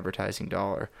any advertising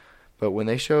dollar. But when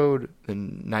they showed the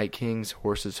Night King's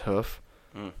horse's hoof,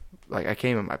 I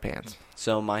came in my pants.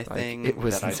 So my thing that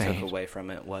insane. I took away from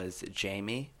it was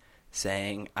Jaime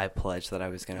saying, "I pledged that I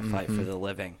was going to fight for the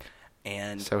living."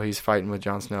 And so he's fighting with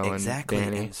Jon Snow and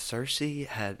Dany. And Cersei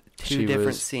had two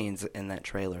different scenes in that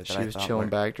trailer that she was chilling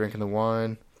back, drinking the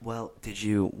wine. Well, did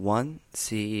you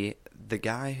see the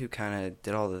guy who kind of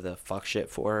did all of the fuck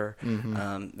shit for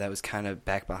her? That was kind of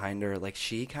back behind her. Like,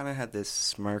 she kind of had this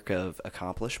smirk of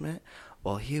accomplishment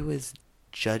while he was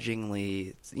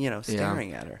judgingly,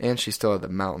 staring at her. And she still had the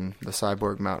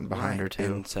cyborg mountain behind her too.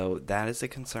 And so that is a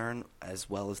concern, as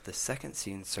well as the second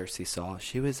scene Cersei saw.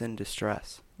 She was in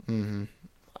distress. I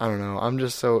don't know. I'm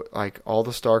just so, all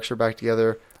the Starks are back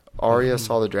together. Arya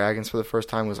saw the dragons for the first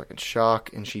time, was, in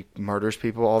shock, and she murders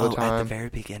people all the time. At the very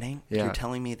beginning? Yeah. You're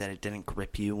telling me that it didn't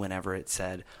grip you whenever it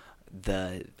said,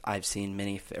 I've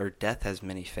seen death has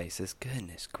many faces.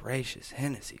 Goodness gracious,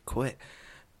 Hennessy, quit.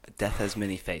 Death has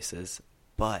many faces,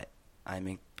 but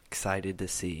I'm excited to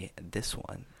see this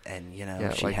one. And,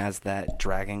 she has that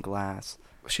dragon glass.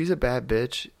 She's a bad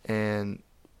bitch,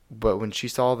 but when she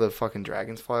saw the fucking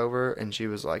dragons fly over and she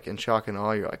was in shock and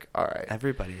awe, you're like, all right.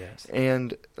 Everybody is.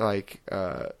 And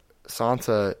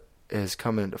Sansa is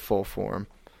coming into full form.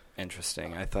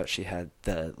 Interesting. I thought she had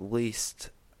the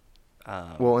least.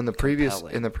 In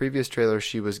the previous trailer,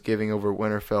 she was giving over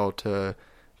Winterfell to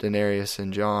Daenerys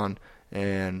and Jon,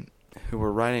 and who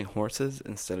were riding horses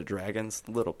instead of dragons.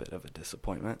 A little bit of a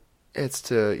disappointment. It's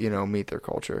to meet their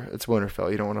culture. It's Winterfell.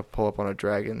 You don't want to pull up on a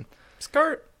dragon.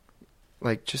 Skirt.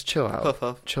 Just chill out. Huff,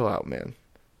 huff. Chill out, man.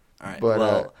 All right.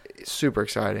 But super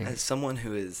exciting. As someone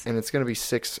who is... And it's going to be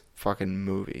 6 fucking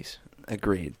movies.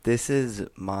 Agreed. This is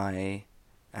my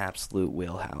absolute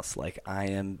wheelhouse. I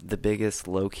am the biggest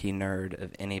low-key nerd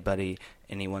of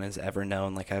anyone has ever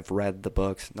known. I've read the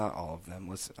books. Not all of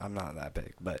them. I'm not that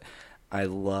big, but I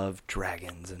love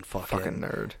dragons and fucking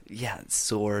nerd. Yeah,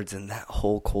 swords and that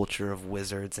whole culture of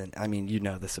wizards. And, you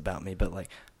know this about me, but,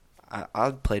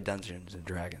 I'd play Dungeons and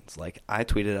Dragons. I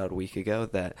tweeted out a week ago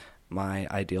that my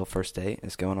ideal first date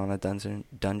is going on a Dungeons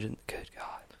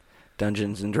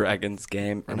and Dragons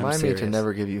game. And Remind me to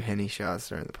never give you Henny shots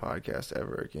during the podcast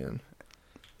ever again.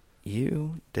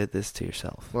 You did this to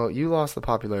yourself. Well, you lost the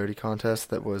popularity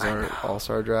contest that was our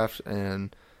All-Star draft,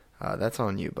 and that's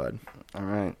on you, bud. All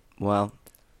right. Well,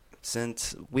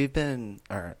 since we've been,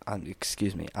 I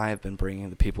have been bringing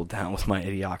the people down with my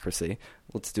idiocracy,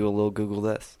 let's do a little Google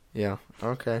this. Yeah,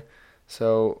 okay.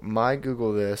 So my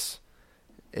Google this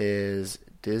is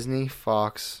Disney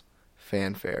Fox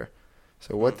fanfare.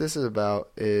 So what this is about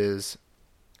is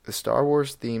the Star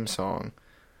Wars theme song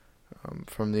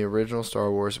from the original Star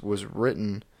Wars was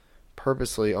written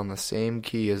purposely on the same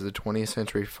key as the 20th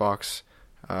Century Fox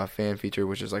fan feature,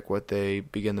 which is like what they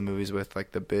begin the movies with,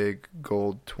 like the big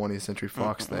gold 20th Century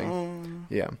Fox thing.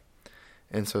 Yeah.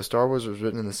 And so Star Wars was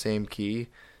written in the same key,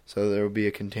 so there would be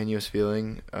a continuous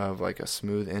feeling of like a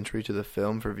smooth entry to the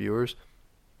film for viewers.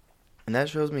 And that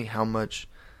shows me how much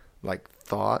like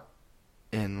thought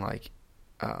and like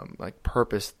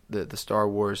purpose that the Star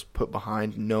Wars put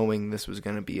behind knowing this was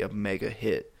going to be a mega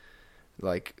hit.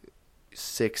 Like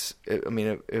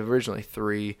originally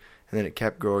 3, and then it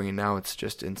kept growing, and now it's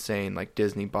just insane. Like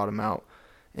Disney bought them out.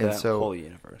 And that so, whole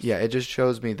universe. Yeah, it just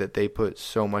shows me that they put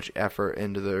so much effort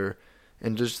into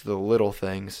just the little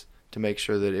things to make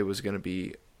sure that it was going to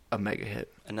be a mega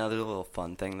hit. Another little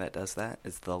fun thing that does that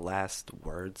is the last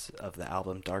words of the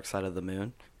album Dark Side of the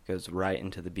Moon goes right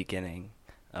into the beginning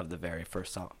of the very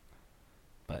first song.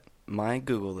 But my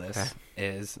Google this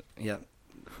is,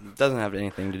 doesn't have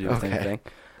anything to do with anything.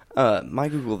 My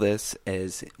Google this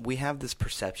is, we have this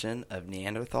perception of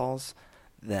Neanderthals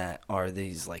that are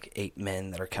these like 8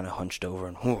 men that are kind of hunched over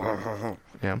and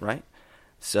right?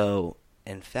 So,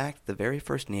 in fact, the very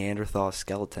first Neanderthal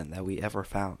skeleton that we ever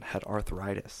found had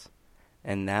arthritis.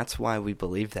 And that's why we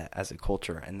believe that as a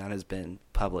culture, and that has been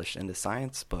published into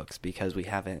science books because we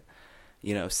haven't,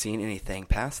 seen anything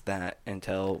past that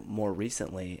until more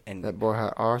recently. And that boy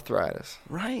had arthritis.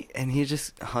 Right, and he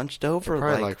just hunched over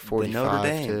probably like 45 the Notre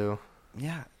Dame. Too.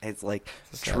 Yeah, it's like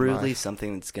truly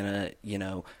something that's gonna,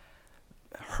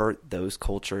 hurt those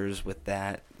cultures with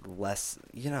that less,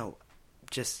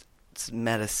 just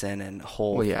medicine and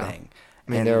whole thing.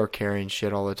 I mean, they were carrying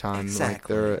shit all the time.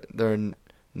 Exactly. Like they're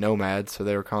nomads, so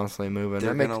they were constantly moving.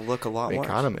 They're gonna look a lot worse. It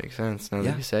kind of makes sense now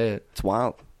that you say it. It's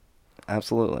wild.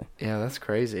 Absolutely. Yeah, that's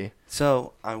crazy.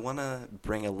 So I want to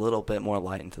bring a little bit more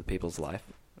light into people's life.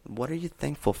 What are you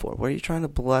thankful for? What are you trying to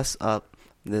bless up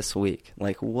this week?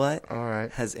 Like, what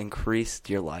has increased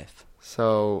your life?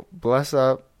 So, bless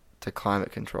up to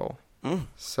climate control.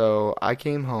 So, I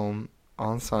came home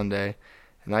on Sunday,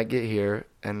 and I get here,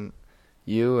 and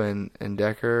you and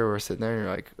Decker were sitting there, and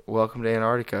you're like, welcome to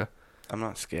Antarctica. I'm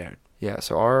not scared. Yeah,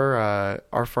 so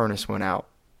our furnace went out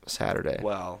Saturday.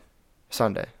 Well.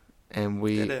 Sunday. And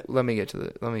I'll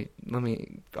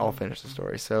finish the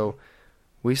story. So,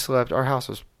 we slept, our house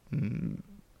was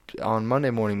on Monday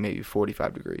morning maybe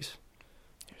 45 degrees.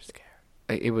 You're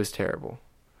scared. It was terrible.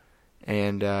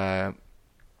 And our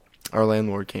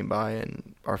landlord came by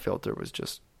and our filter was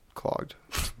just clogged.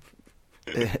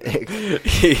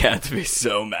 He had to be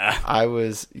so mad. I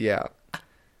was,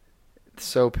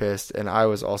 so pissed. And I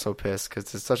was also pissed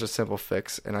because it's such a simple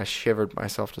fix. And I shivered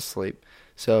myself to sleep.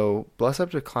 So, bless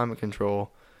up to climate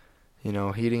control,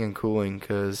 heating and cooling,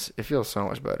 because it feels so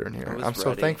much better in here. I'm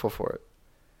so thankful for it.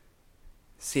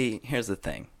 See, here's the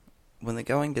thing. When the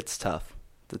going gets tough,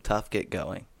 the tough get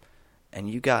going. And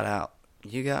you got out.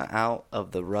 You got out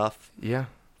of the rough,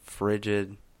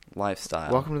 frigid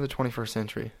lifestyle. Welcome to the 21st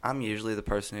century. I'm usually the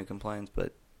person who complains,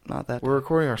 but not that. We're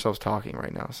recording ourselves talking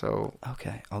right now, so.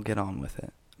 Okay, I'll get on with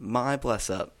it. My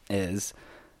bless up is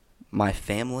my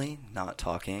family not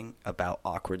talking about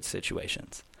awkward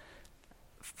situations.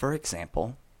 For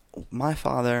example, my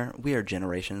father, we are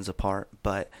generations apart,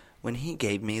 but when he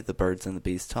gave me the birds and the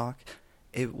bees talk,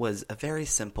 it was a very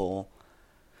simple,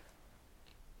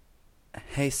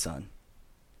 hey son,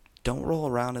 don't roll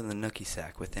around in the nookie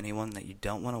sack with anyone that you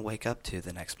don't want to wake up to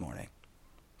the next morning.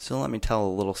 So let me tell a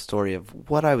little story of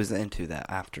what I was into that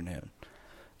afternoon.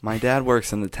 My dad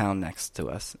works in the town next to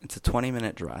us. It's a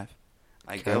 20-minute drive.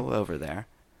 I go over there.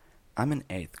 I'm in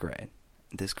 8th grade.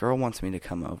 This girl wants me to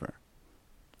come over.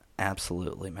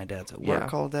 Absolutely. My dad's at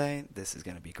work all day. This is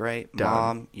going to be great. Done.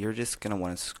 Mom, you're just going to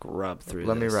want to scrub through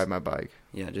Let this. me ride my bike.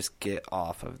 Yeah, just get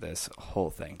off of this whole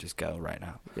thing. Just go right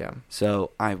now. Yeah.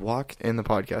 So I walk. In the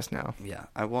podcast now. Yeah.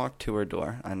 I walk to her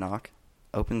door. I knock.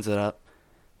 Opens it up.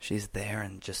 She's there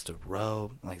in just a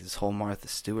robe, like this whole Martha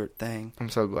Stewart thing. I'm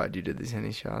so glad you did these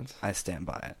Henny shots. I stand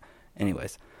by it.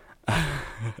 Anyways.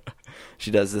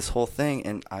 She does this whole thing,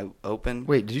 and I open.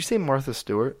 Wait, did you say Martha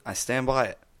Stewart? I stand by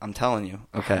it. I'm telling you.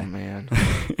 Okay. Oh, man.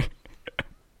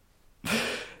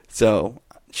 So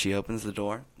she opens the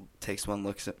door, takes one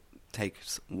look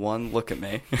takes one look at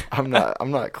me. I'm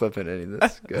not clipping any of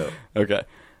this. Go. Okay.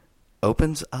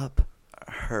 Opens up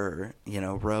her,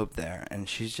 robe there, and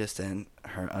she's just in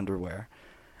her underwear.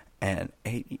 And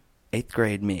eighth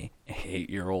grade me,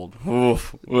 8-year-old.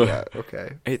 Oof. Yeah,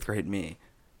 okay. 8th grade me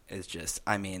is just,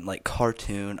 like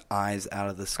cartoon eyes out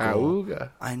of the skull. Auga.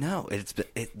 I know.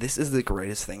 This is the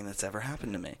greatest thing that's ever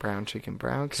happened to me. Brown chicken,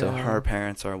 brown cow. So her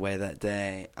parents are away that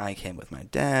day. I came with my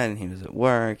dad, and he was at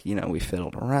work. We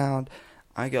fiddled around.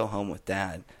 I go home with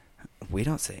Dad. We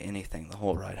don't say anything the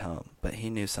whole ride home, but he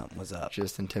knew something was up.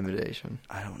 Just intimidation.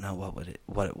 I don't know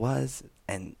what it was,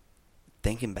 and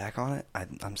thinking back on it,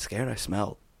 I'm scared I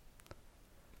smelled.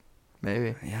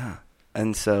 Maybe. Yeah.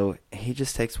 And so he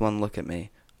just takes one look at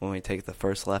me when we take the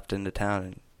first left into town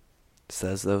and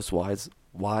says those wise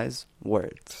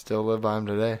words. Still live by him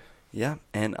today. Yeah,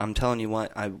 and I'm telling you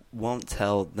what, I won't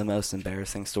tell the most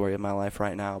embarrassing story of my life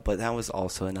right now, but that was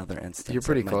also another instance. You're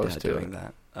pretty of my close dad to doing it.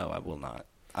 that. Oh, I will not.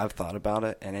 I've thought about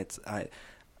it, and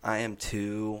I am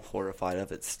too horrified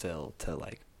of it still to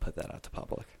put that out to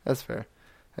public. That's fair.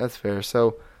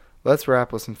 So let's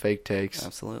wrap with some fake takes.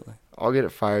 Absolutely. I'll get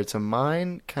it fired. So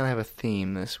mine kind of have a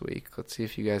theme this week. Let's see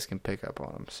if you guys can pick up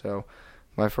on them. So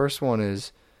my first one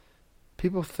is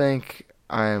people think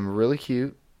I am really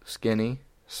cute, skinny,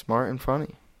 smart, and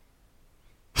funny.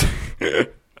 All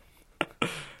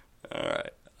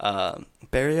right.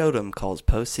 Barry Odom calls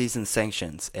postseason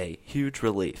sanctions a huge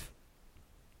relief.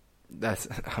 That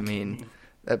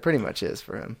pretty much is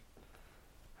for him.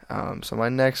 So my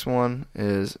next one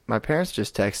is my parents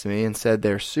just texted me and said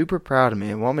they're super proud of me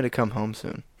and want me to come home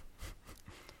soon.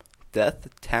 Death,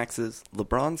 taxes,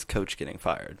 LeBron's coach getting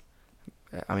fired.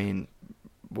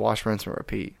 Wash, rinse, and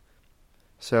repeat.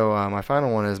 So my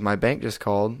final one is my bank just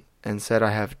called and said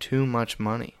I have too much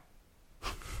money.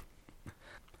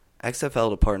 XFL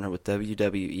to partner with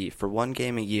WWE for one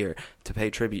game a year to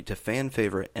pay tribute to fan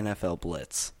favorite NFL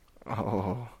Blitz.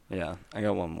 Oh. Yeah, I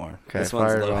got one more. Okay, this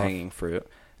one's fire it low-hanging fruit.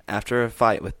 After a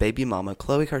fight with baby mama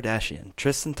Khloe Kardashian,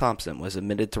 Tristan Thompson was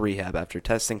admitted to rehab after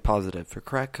testing positive for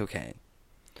crack cocaine.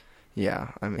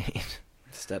 Yeah,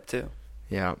 Step 2.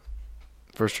 Yeah,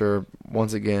 for sure.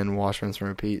 Once again, wash, rinse, and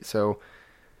repeat. So,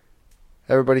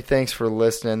 everybody, thanks for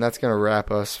listening. That's going to wrap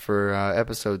us for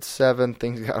episode 7.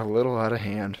 Things got a little out of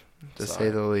hand, to say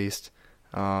the least.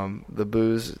 The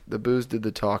booze did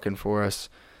the talking for us.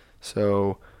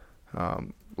 So,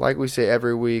 like we say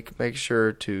every week, make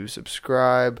sure to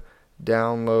subscribe,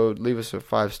 download, leave us a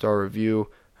 5-star review.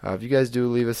 If you guys do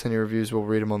leave us any reviews, we'll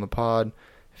read them on the pod.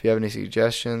 If you have any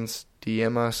suggestions,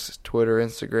 DM us, Twitter,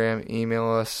 Instagram,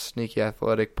 email us,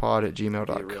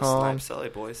 sneakyathleticpod@gmail.com. Silly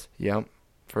boys. Yep,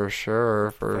 for sure.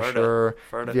 If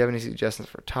you have any suggestions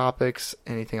for topics,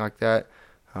 anything like that,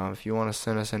 if you want to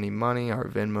send us any money, our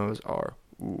Venmos are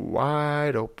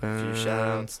wide open. A few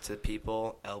shout-outs to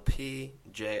people. LP,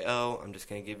 JO, I'm just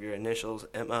going to give your initials,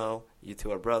 MO. You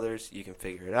two are brothers. You can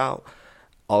figure it out.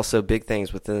 Also, big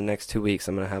things within the next 2 weeks.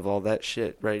 I'm going to have all that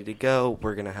shit ready to go.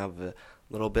 We're going to have a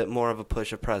little bit more of a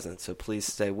push of presence. So please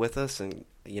stay with us and,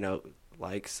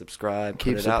 subscribe.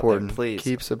 Keep put it supporting. Out there, please.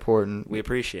 Keep supporting. We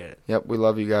appreciate it. Yep, we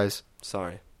love you guys.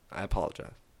 Sorry. I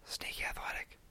apologize. Sneaky Athletic.